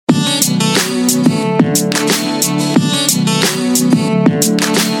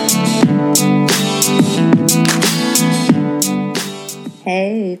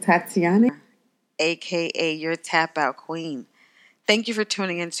Tatiana, aka your Tap Out Queen. Thank you for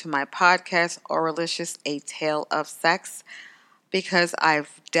tuning into my podcast, Oralicious, A Tale of Sex, because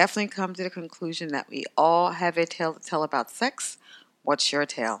I've definitely come to the conclusion that we all have a tale to tell about sex. What's your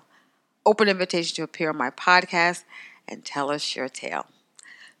tale? Open invitation to appear on my podcast and tell us your tale.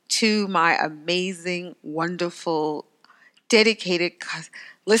 To my amazing, wonderful, dedicated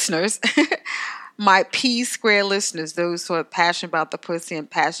listeners, my P Square listeners, those who are passionate about the pussy and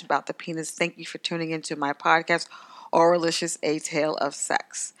passionate about the penis, thank you for tuning into my podcast, Oralicious, A Tale of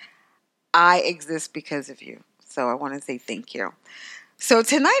Sex. I exist because of you, so I want to say thank you. So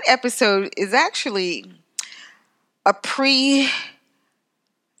tonight's episode is actually a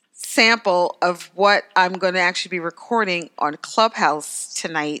sample of what I'm going to actually be recording on Clubhouse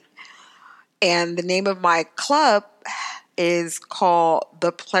tonight. And the name of my club is called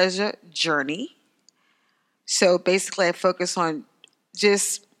The Pleasure Journey. So basically I focus on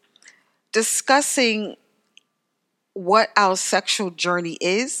just discussing what our sexual journey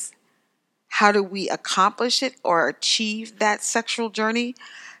is. How do we accomplish it or achieve that sexual journey?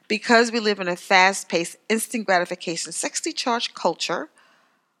 Because we live in a fast-paced, instant gratification, sexually charged culture,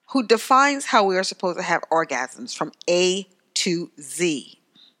 who defines how we are supposed to have orgasms from A to Z.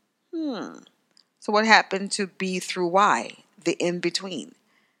 So what happened to B through Y, the in-between?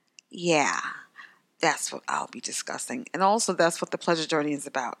 Yeah, that's what I'll be discussing. And also that's what the pleasure journey is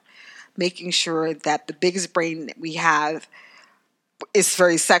about. Making sure that the biggest brain that we have is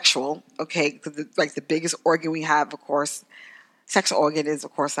very sexual, okay? Like the biggest organ we have, of course, sex organ is,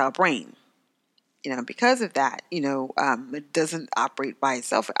 of course, our brain. Because of that, it doesn't operate by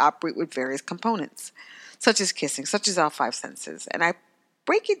itself. It operates with various components, such as kissing, such as our five senses. And I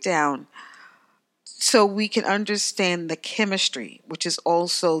break it down so we can understand the chemistry, which is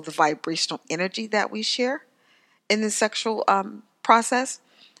also the vibrational energy that we share in the sexual process,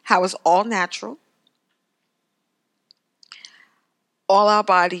 how it's all natural. All our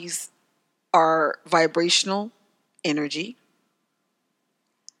bodies are vibrational energy.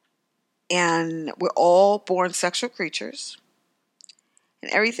 And we're all born sexual creatures.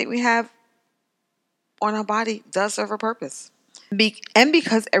 And everything we have on our body does serve a purpose. And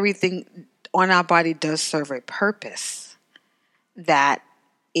because everything on our body does serve a purpose, that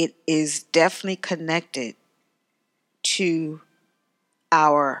it is definitely connected to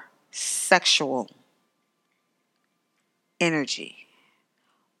our sexual energy.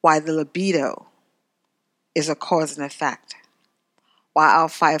 Why the libido is a cause and effect. Why our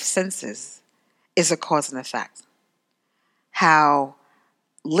five senses is a cause and effect. How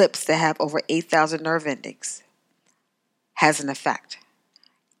lips that have over 8,000 nerve endings has an effect.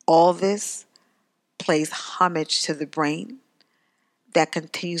 All this plays homage to the brain that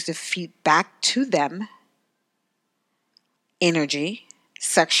continues to feed back to them energy,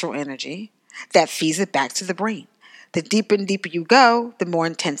 sexual energy, that feeds it back to the brain. The deeper and deeper you go, the more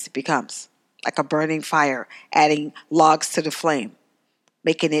intense it becomes. Like a burning fire, adding logs to the flame,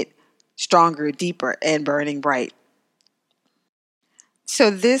 making it stronger, deeper, and burning bright.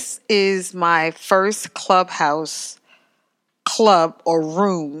 So this is my first club or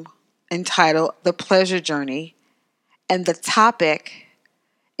room entitled The Pleasure Journey. And the topic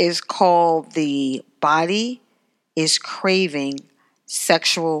is called The Body is Craving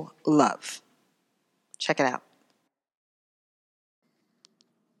Sexual Love. Check it out.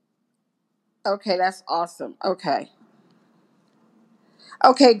 Okay, that's awesome. Okay,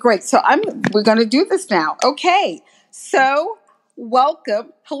 great. So we're going to do this now. Okay, so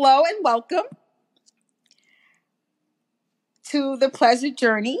welcome. Hello and welcome to The Pleasure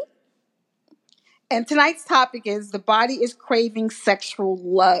Journey. And tonight's topic is The Body is Craving Sexual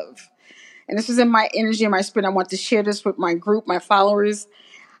Love. And this is in my energy and my spirit. I want to share this with my group, my followers.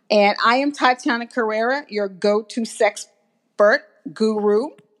 And I am Tatiana Carrera, your go-to sexpert guru.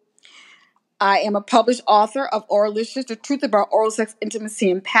 I am a published author of Oralicious, The Truth About Oral Sex, Intimacy,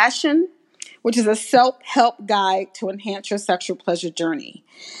 and Passion, which is a self-help guide to enhance your sexual pleasure journey.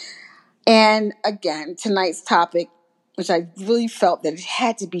 And again, tonight's topic, which I really felt that it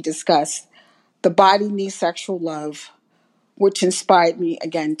had to be discussed, the body needs sexual love, which inspired me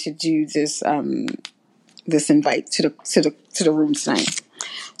again to do this this invite to the room tonight.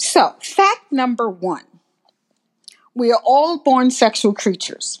 So, fact number 1: we are all born sexual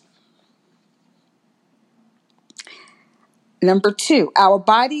creatures. Number 2: our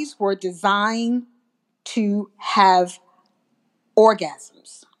bodies were designed to have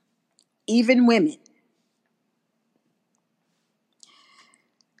orgasms, even women.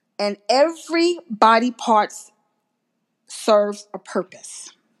 And every body part serves a purpose.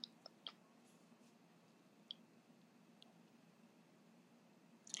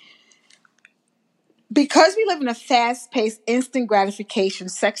 Because we live in a fast-paced, instant gratification,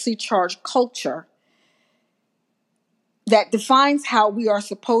 sexually charged culture that defines how we are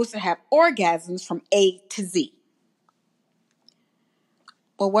supposed to have orgasms from A to Z.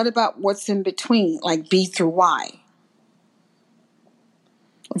 Well, what about what's in between, like B through Y?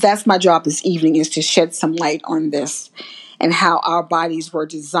 That's my job this evening, is to shed some light on this and how our bodies were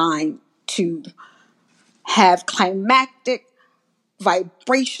designed to have climactic,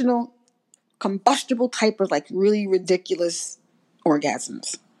 vibrational, combustible type of like really ridiculous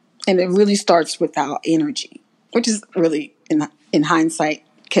orgasms. And it really starts with our energy, which is really, in hindsight,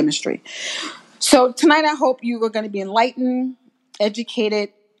 chemistry. So tonight I hope you are going to be enlightened, educated,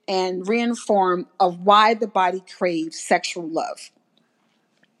 and reinformed of why the body craves sexual love.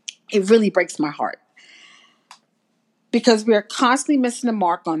 It really breaks my heart because we are constantly missing the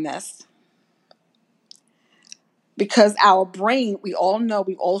mark on this. Because our brain, we all know,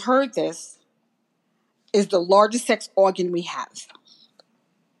 we've all heard this, is the largest sex organ we have.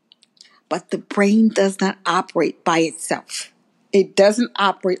 But the brain does not operate by itself. It doesn't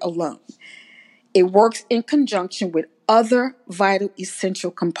operate alone. It works in conjunction with other vital,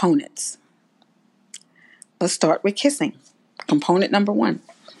 essential components. Let's start with kissing. Component number 1.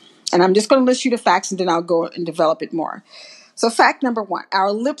 And I'm just going to list you the facts and then I'll go and develop it more. So fact number 1,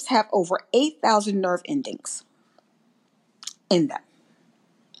 our lips have over 8,000 nerve endings in them.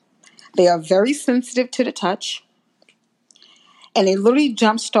 They are very sensitive to the touch and they literally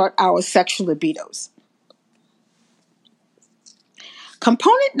jumpstart our sexual libidos.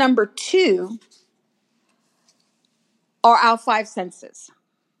 Component number 2 are our 5 senses: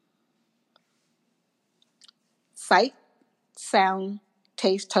 sight, sound,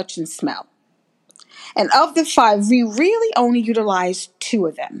 taste, touch, and smell. And of the 5, we really only utilize 2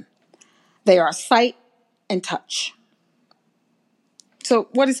 of them. They are sight and touch. So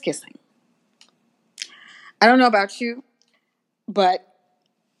what is kissing? I don't know about you, but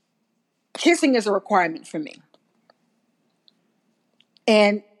kissing is a requirement for me.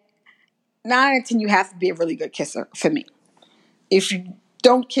 And 9 out of 10, you have to be a really good kisser for me. If you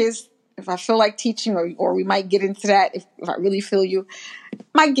don't kiss, if I feel like teaching, or we might get into that, if I really feel you,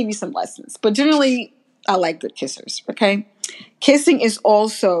 might give you some lessons. But generally, I like good kissers, okay? Kissing is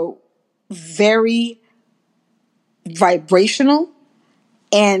also very vibrational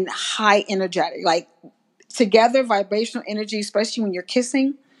and high energetic. Like together, vibrational energy, especially when you're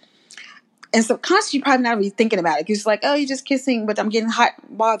kissing. And subconsciously, you're probably not really thinking about it. Because it's like, oh, you're just kissing, but I'm getting hot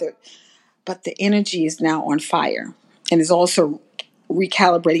and bothered. But the energy is now on fire and is also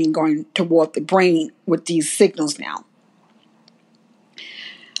recalibrating and going toward the brain with these signals now.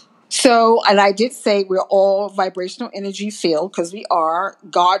 So, and I did say we're all vibrational energy field because we are.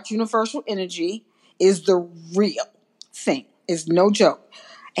 God's universal energy is the real thing. It's no joke.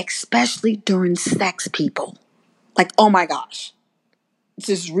 Especially during sex, people. Like, oh my gosh. This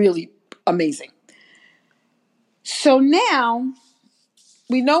is really amazing. So now,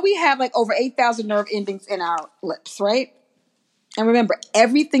 we know we have like over 8,000 nerve endings in our lips, right? And remember,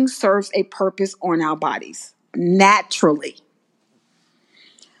 everything serves a purpose on our bodies, naturally.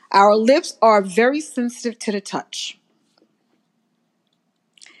 Our lips are very sensitive to the touch.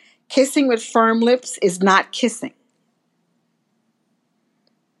 Kissing with firm lips is not kissing.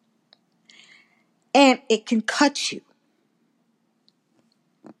 And it can cut you.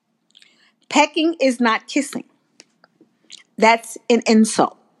 Pecking is not kissing. That's an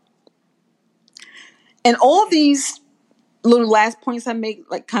insult. And all these little last points I make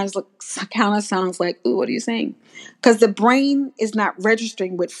like kind of sounds like, ooh, what are you saying? Because the brain is not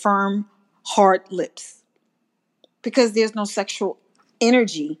registering with firm, hard lips. Because there's no sexual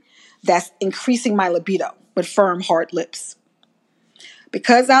energy that's increasing my libido with firm, hard lips.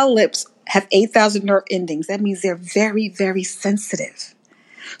 Because our lips have 8,000 nerve endings, that means they're very, very sensitive.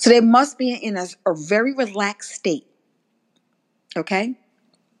 So they must be in a very relaxed state. Okay?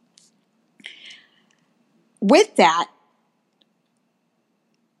 With that,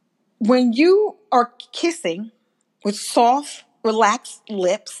 when you are kissing with soft, relaxed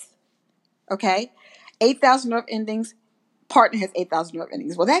lips, okay, 8,000 nerve endings, partner has 8,000 nerve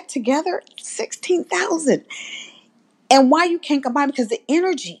endings. Well, that together, 16,000. And why you can't combine? Because the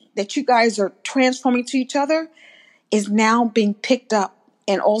energy that you guys are transforming to each other is now being picked up.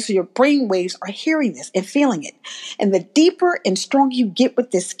 And also your brain waves are hearing this and feeling it. And the deeper and stronger you get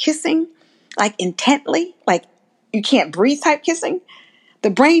with this kissing, like intently, like you can't breathe type kissing, the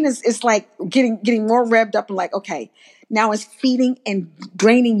brain is like getting more revved up and like, okay, now it's feeding and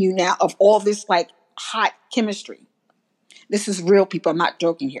draining you now of all this like hot chemistry. This is real, people. I'm not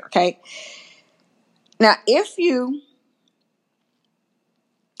joking here, okay? Now, if you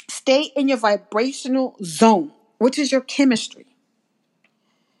Stay in your vibrational zone, which is your chemistry.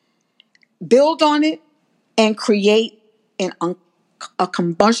 Build on it and create a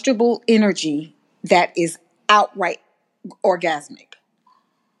combustible energy that is outright orgasmic.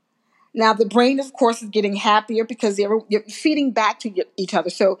 Now, the brain, of course, is getting happier because you're feeding back to each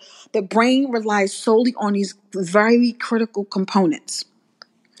other. So the brain relies solely on these very critical components: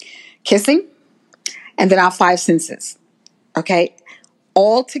 kissing, and then our five senses. Okay?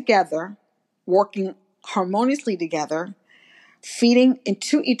 All together, working harmoniously together, feeding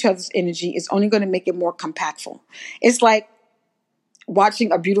into each other's energy is only going to make it more compactful. It's like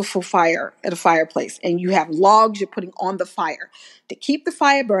watching a beautiful fire at a fireplace, and you have logs you're putting on the fire to keep the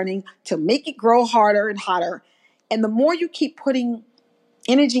fire burning, to make it grow harder and hotter. And the more you keep putting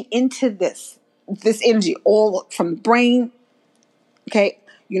energy into this energy, all from the brain, okay,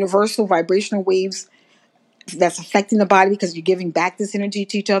 universal vibrational waves that's affecting the body because you're giving back this energy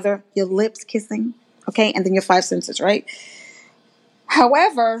to each other, your lips kissing, okay, and then your five senses, right?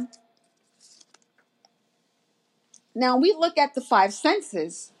 However, now we look at the five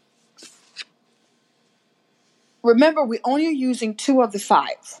senses. Remember, we're only using two of the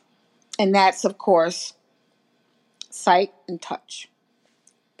five, and that's, of course, sight and touch.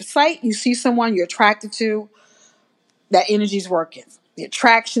 Sight, you see someone you're attracted to, that energy's working. The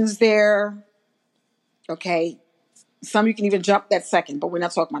attraction's there, okay? Some you can even jump that second, but we're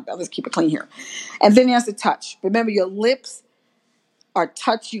not talking about that. Let's keep it clean here. And then there's the touch. Remember, your lips are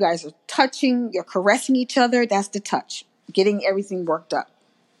touch. You guys are touching. You're caressing each other. That's the touch. Getting everything worked up.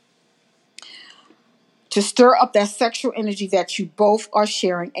 To stir up that sexual energy that you both are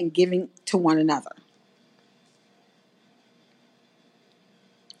sharing and giving to one another.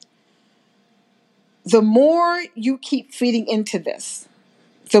 The more you keep feeding into this,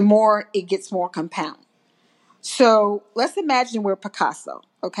 the more it gets more compound. So let's imagine we're Picasso,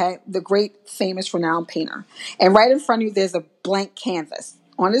 okay? The great, famous, renowned painter. And right in front of you, there's a blank canvas.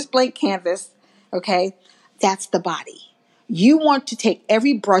 On this blank canvas, okay, that's the body. You want to take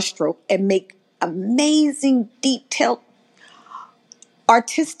every brushstroke and make amazing, detailed,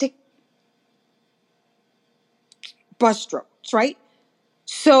 artistic brushstrokes, right?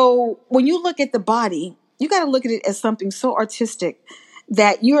 So when you look at the body, you got to look at it as something so artistic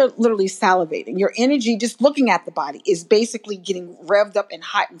that you're literally salivating. Your energy, just looking at the body, is basically getting revved up and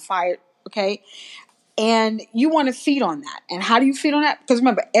hot and fired, okay? And you want to feed on that. And how do you feed on that? Because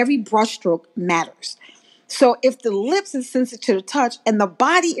remember, every brushstroke matters. So if the lips is sensitive to the touch and the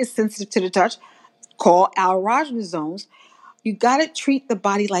body is sensitive to the touch, called our erogenous zones, you got to treat the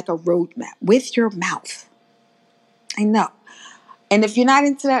body like a roadmap with your mouth. I know. And if you're not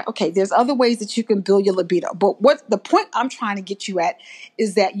into that, okay, there's other ways that you can build your libido. But what the point I'm trying to get you at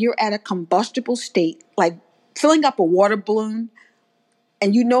is that you're at a combustible state, like filling up a water balloon,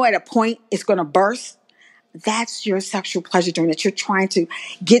 and you know at a point it's going to burst. That's your sexual pleasure journey, that you're trying to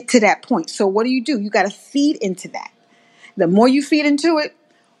get to that point. So what do? You got to feed into that. The more you feed into it,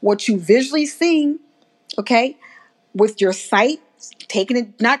 what you visually see, okay, with your sight, taking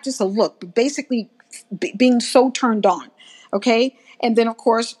it, not just a look, but basically being so turned on, okay? And then, of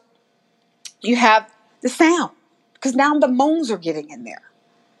course, you have the sound, because now the moans are getting in there.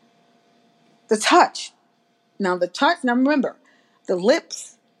 The touch. Now, remember, the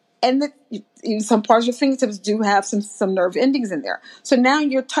lips and some parts of your fingertips do have some nerve endings in there. So now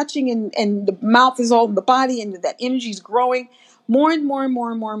you're touching, and the mouth is all in the body, and that energy is growing more and more and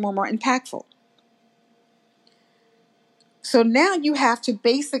more and more and more impactful. So now you have to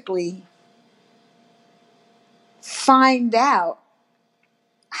basically find out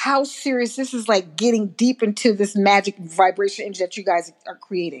how serious this is, like getting deep into this magic vibration energy that you guys are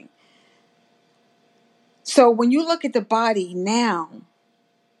creating. So when you look at the body now,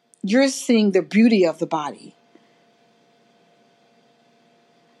 you're seeing the beauty of the body.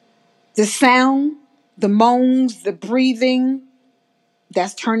 The sound, the moans, the breathing,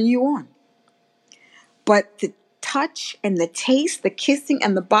 that's turning you on. But the touch and the taste, the kissing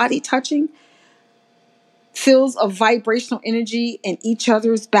and the body touching, feels of vibrational energy and each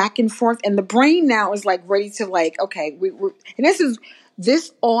other's back and forth. And the brain now is like ready to, like, okay, we're, and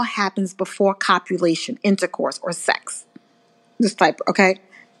this all happens before copulation, intercourse, or sex. This type, okay?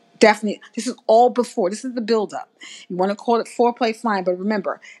 Definitely. This is all before. This is the buildup. You want to call it foreplay, fine, but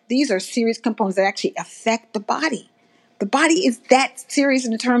remember, these are serious components that actually affect the body. The body is that serious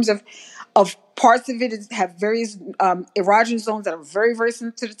in terms of parts of it have various erogenous zones that are very, very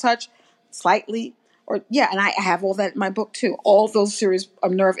sensitive to touch, slightly, or yeah, and I have all that in my book too. All those series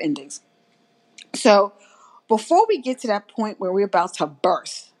of nerve endings. So before we get to that point where we're about to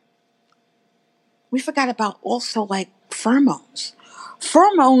burst, we forgot about also like pheromones.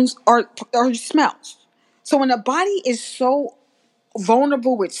 Pheromones are smells. So when the body is so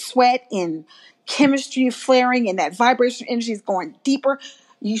vulnerable with sweat and chemistry flaring and that vibration energy is going deeper,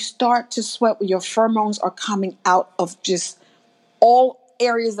 you start to sweat when your pheromones are coming out of just all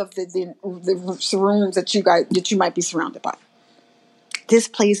areas of the rooms that you might be surrounded by. This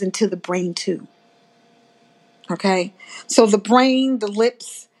plays into the brain too. Okay? So the brain, the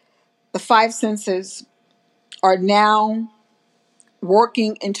lips, the five senses are now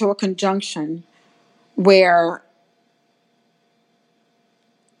working into a conjunction where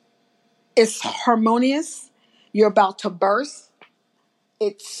it's harmonious. You're about to burst.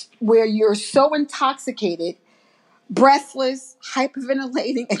 It's where you're so intoxicated, breathless,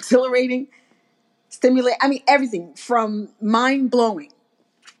 hyperventilating, exhilarating, stimulate. I mean, everything from mind blowing.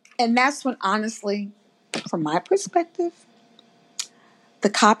 And that's when, honestly, from my perspective, the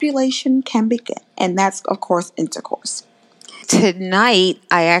copulation can begin. And that's, of course, intercourse. Tonight,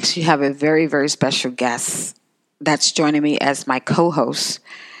 I actually have a very, very special guest that's joining me as my co-host.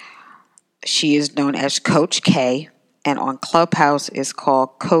 She is known as Coach K, and on Clubhouse is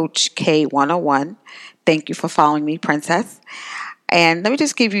called Coach K 101. Thank you for following me, Princess. And let me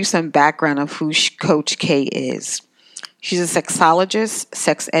just give you some background of who Coach K is. She's a sexologist,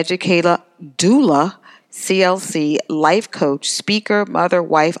 sex educator, doula, CLC, life coach, speaker, mother,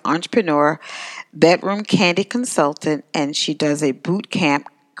 wife, entrepreneur, bedroom candy consultant, and she does a boot camp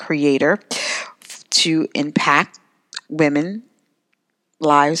creator to impact women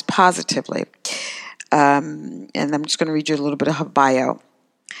lives positively. And I'm just going to read you a little bit of her bio.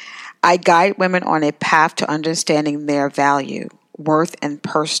 I guide women on a path to understanding their value, worth, and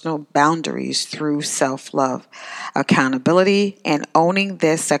personal boundaries through self-love, accountability, and owning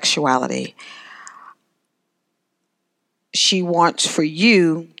their sexuality. She wants for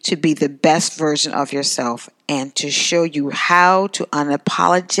you to be the best version of yourself and to show you how to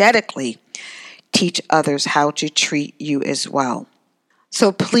unapologetically teach others how to treat you as well.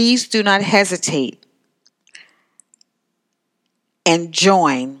 So please do not hesitate and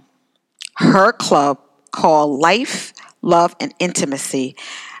join her club called Life, Love, and Intimacy.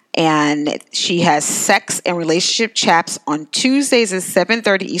 And she has sex and relationship chats on Tuesdays at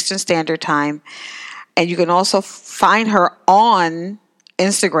 7:30 Eastern Standard Time. And you can also find her on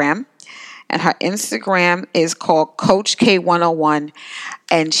Instagram. And her Instagram is called Coach K 101.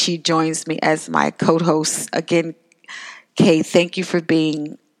 And she joins me as my co-host. Again, Kay, thank you for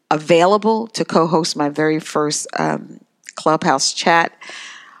being available to co-host my very first Clubhouse chat.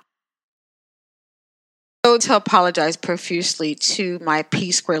 So to apologize profusely to my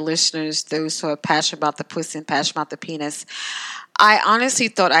P Square listeners, those who are passionate about the pussy and passionate about the penis. I honestly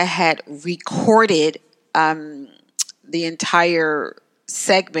thought I had recorded the entire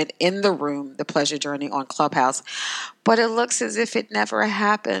segment in the room, The Pleasure Journey on Clubhouse, but it looks as if it never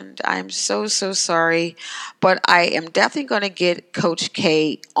happened. I'm so sorry, but I am definitely going to get Coach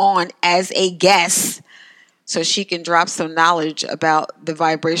K on as a guest so she can drop some knowledge about the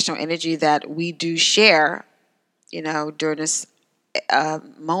vibrational energy that we do share, during this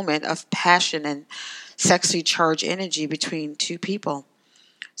moment of passion and sexually charged energy between two people.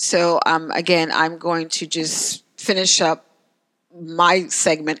 So, again, I'm going to just finish up my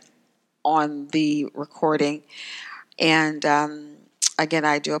segment on the recording. And again,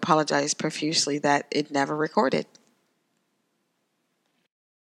 I do apologize profusely that it never recorded.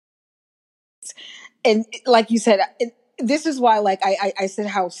 And like you said, this is why, like I said,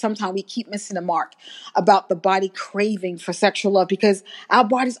 how sometimes we keep missing the mark about the body craving for sexual love, because our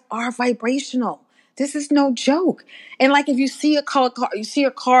bodies are vibrational. This is no joke. And like if you see a car,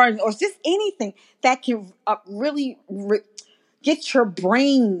 or just anything that can really get your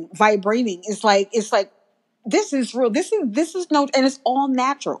brain vibrating, it's like this is real. This is no, and it's all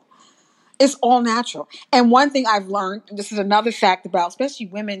natural. It's all natural. And one thing I've learned, this is another fact about especially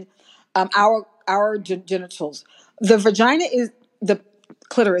women, our genitals. The vagina is the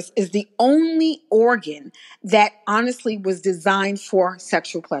clitoris is the only organ that honestly was designed for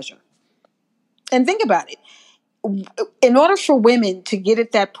sexual pleasure. And think about it. In order for women to get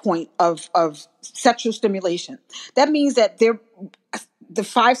at that point of sexual stimulation, that means that the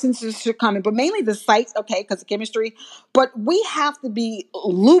five senses should come in, but mainly the sights, okay, because of chemistry. But we have to be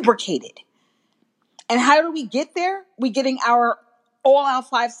lubricated. And how do we get there? We getting all our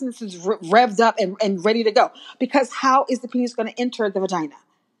five senses revved up and ready to go. Because how is the penis going to enter the vagina?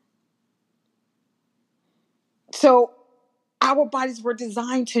 So our bodies were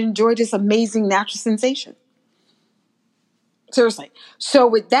designed to enjoy this amazing natural sensation. Seriously. So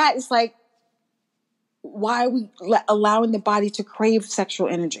with that, it's like, why are we allowing the body to crave sexual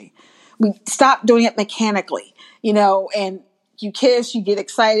energy? We stop doing it mechanically, and you kiss, you get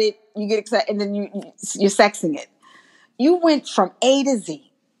excited, and then you're sexing it. You went from A to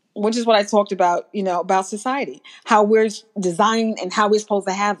Z, which is what I talked about, about society, how we're designed and how we're supposed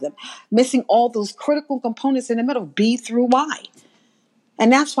to have them, missing all those critical components in the middle, B through Y.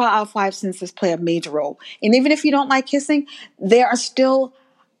 And that's why our five senses play a major role. And even if you don't like kissing, there are still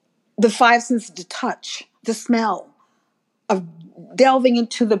the five senses: to touch, the smell, of delving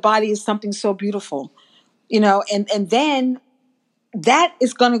into the body is something so beautiful, and then that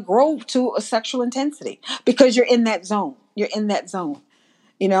is going to grow to a sexual intensity because you're in that zone. You're in that zone,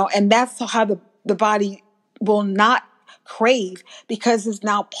 and that's how the body will not crave, because it's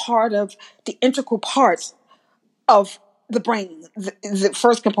now part of the integral parts of the brain, the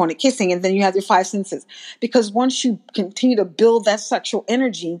first component, kissing, and then you have your five senses. Because once you continue to build that sexual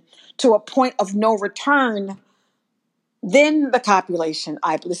energy to a point of no return, then the copulation,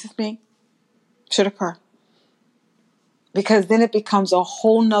 this is me, should occur. Because then it becomes a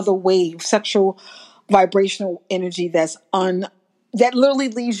whole nother wave, sexual vibrational energy that literally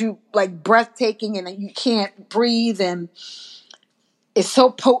leaves you like breathtaking, and you can't breathe, and it's so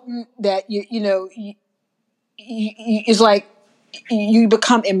potent that it's like you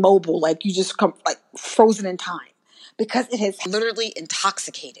become immobile, like you just come like frozen in time, because it has literally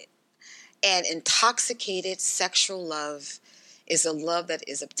intoxicated. And intoxicated sexual love is a love that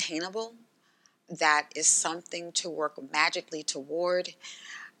is obtainable, that is something to work magically toward,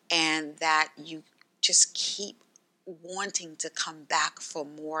 and that you just keep wanting to come back for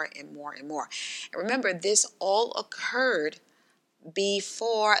more and more and more. And remember, this all occurred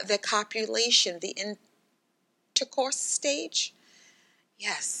before the copulation, the intercourse stage.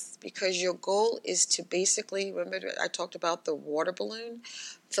 Yes, because your goal is to basically, remember I talked about the water balloon,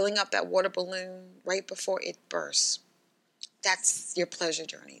 filling up that water balloon right before it bursts. That's your pleasure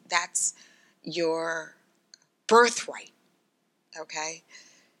journey. That's your birthright, okay?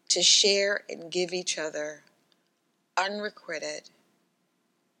 To share and give each other unrequited,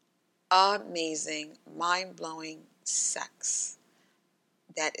 amazing, mind-blowing sex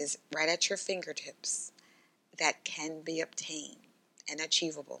that is right at your fingertips, that can be obtained and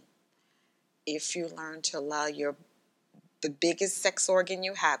achievable if you learn to allow the biggest sex organ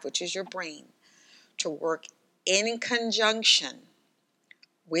you have, which is your brain, to work in conjunction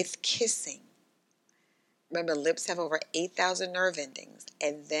with kissing. Remember, lips have over 8,000 nerve endings.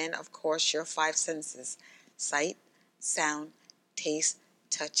 And then, of course, your five senses: sight, sound, taste,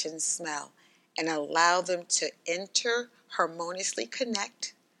 touch, and smell. And allow them to harmoniously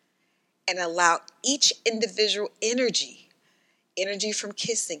connect, and allow each individual energy from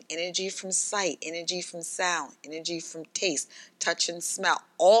kissing, energy from sight, energy from sound, energy from taste, touch, and smell,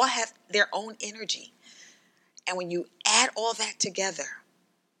 all have their own energy. And when you add all that together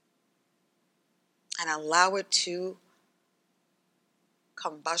and allow it to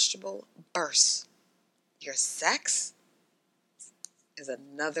combustible burst, your sex is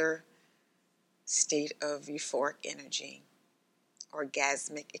another state of euphoric energy,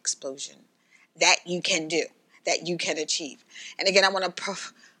 orgasmic explosion that you can do, that you can achieve. And again, I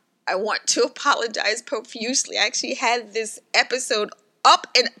want to apologize profusely. I actually had this episode up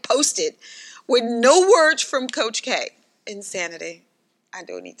and posted with no words from Coach K. Insanity. I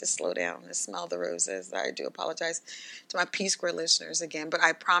do need to slow down and smell the roses. I do apologize to my P Square listeners again, but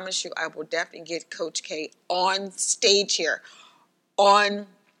I promise you I will definitely get Coach K on stage here.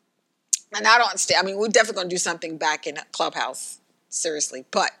 Not on stage. I mean, we're definitely going to do something back in Clubhouse, seriously,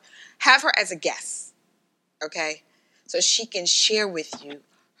 but have her as a guest, okay? So she can share with you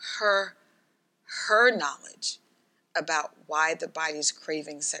her knowledge about why the body's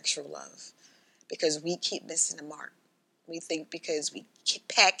craving sexual love, because we keep missing the mark. We think because we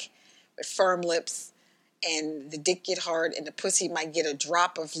peck with firm lips and the dick get hard and the pussy might get a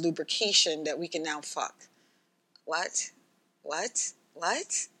drop of lubrication that we can now fuck. What?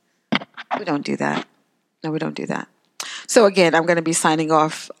 We don't do that. No, we don't do that. So again, I'm going to be signing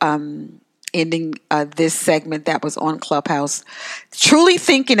off, ending this segment that was on Clubhouse, truly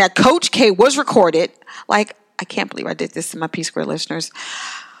thinking that Coach K was recorded. Like, I can't believe I did this to my P Square listeners.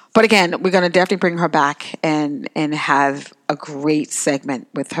 But again, we're going to definitely bring her back and have a great segment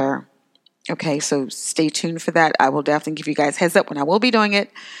with her. Okay, so stay tuned for that. I will definitely give you guys heads up when I will be doing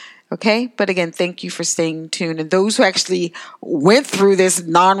it. Okay, but again, thank you for staying tuned. And those who actually went through this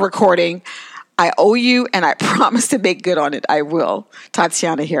non-recording, I owe you, and I promise to make good on it. I will.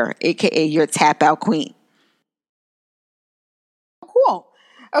 Tatiana here, a.k.a. your tap out queen. Cool.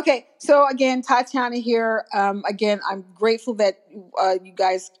 Okay, so again, Tatiana here. Again, I'm grateful that you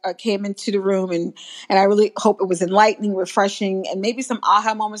guys came into the room, and I really hope it was enlightening, refreshing, and maybe some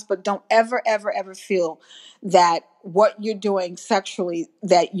aha moments. But don't ever, ever, ever feel that what you're doing sexually,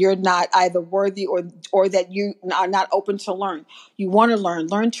 that you're not either worthy or that you are not open to learn. You want to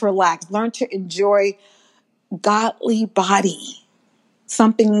learn to relax, learn to enjoy godly body.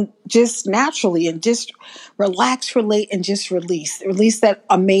 Something just naturally, and just relax, relate, and just release that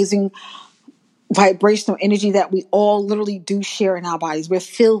amazing vibrational energy that we all literally do share in our bodies. We're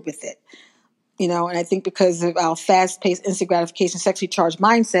filled with it, and I think because of our fast-paced, instant gratification, sexually charged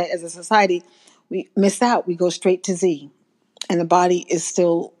mindset as a society, we miss out. We go straight to Z, and the body is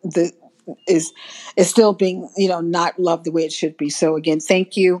still is still being not loved the way it should be. So again,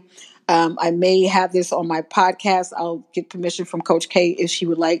 thank you. I may have this on my podcast. I'll get permission from Coach K if she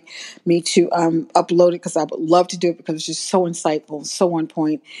would like me to upload it, because I would love to do it, because it's just so insightful, so on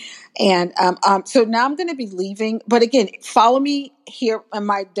point. And so now I'm going to be leaving. But again, follow me here, and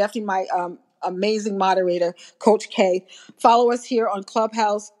my amazing moderator, Coach K. Follow us here on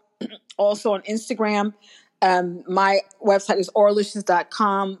Clubhouse, also on Instagram. My website is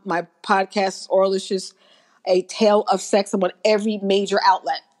auralicious.com. My podcast is Auralicious, A Tale of Sex. I'm on every major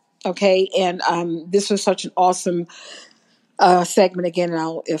outlet. Okay. And this was such an awesome segment again.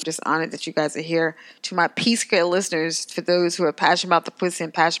 And if just honored that you guys are here. To my Peace Girl listeners, for those who are passionate about the pussy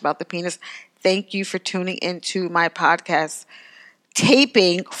and passionate about the penis, thank you for tuning into my podcast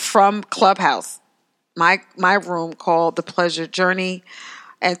taping from Clubhouse, my room called The Pleasure Journey.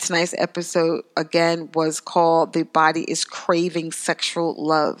 And tonight's episode, again, was called The Body is Craving Sexual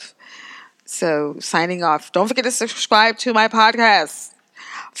Love. So, signing off. Don't forget to subscribe to my podcast.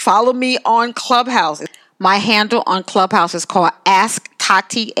 Follow me on Clubhouse. My handle on Clubhouse is called Ask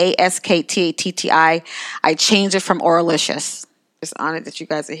Tati, AskTatti. I changed it from Auralicious. Just honored that you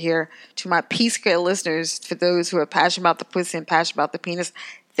guys are here. To my Peace Girl listeners, for those who are passionate about the pussy and passionate about the penis,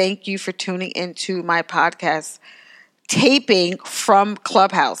 thank you for tuning into my podcast taping from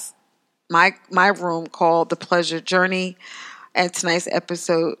Clubhouse, my room called The Pleasure Journey. And tonight's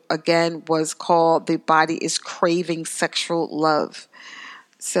episode, again, was called The Body is Craving Sexual Love.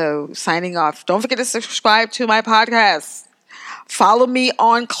 So, signing off. Don't forget to subscribe to my podcast. Follow me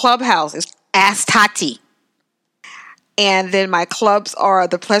on Clubhouse. It's Ask Tati. And then my clubs are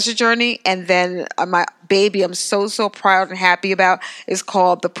The Pleasure Journey. And then my baby I'm so proud and happy about is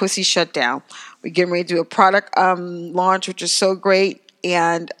called The Pussy Shutdown. We're getting ready to do a product launch, which is so great.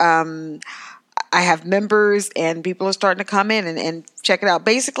 And I have members, and people are starting to come in and check it out.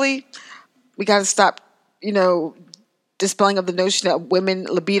 Basically, we got to stop, dispelling of the notion that women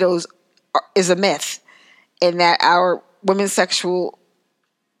libidos is a myth, and that our women's sexual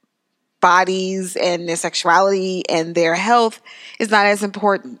bodies and their sexuality and their health is not as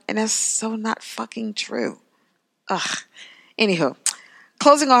important. And that's so not fucking true. Ugh. Anywho,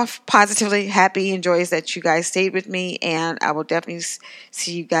 closing off positively, happy and joyous that you guys stayed with me, and I will definitely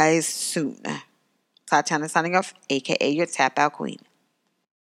see you guys soon. Tatiana signing off, aka your Tap Out Queen.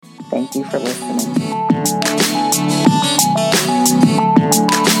 Thank you for listening.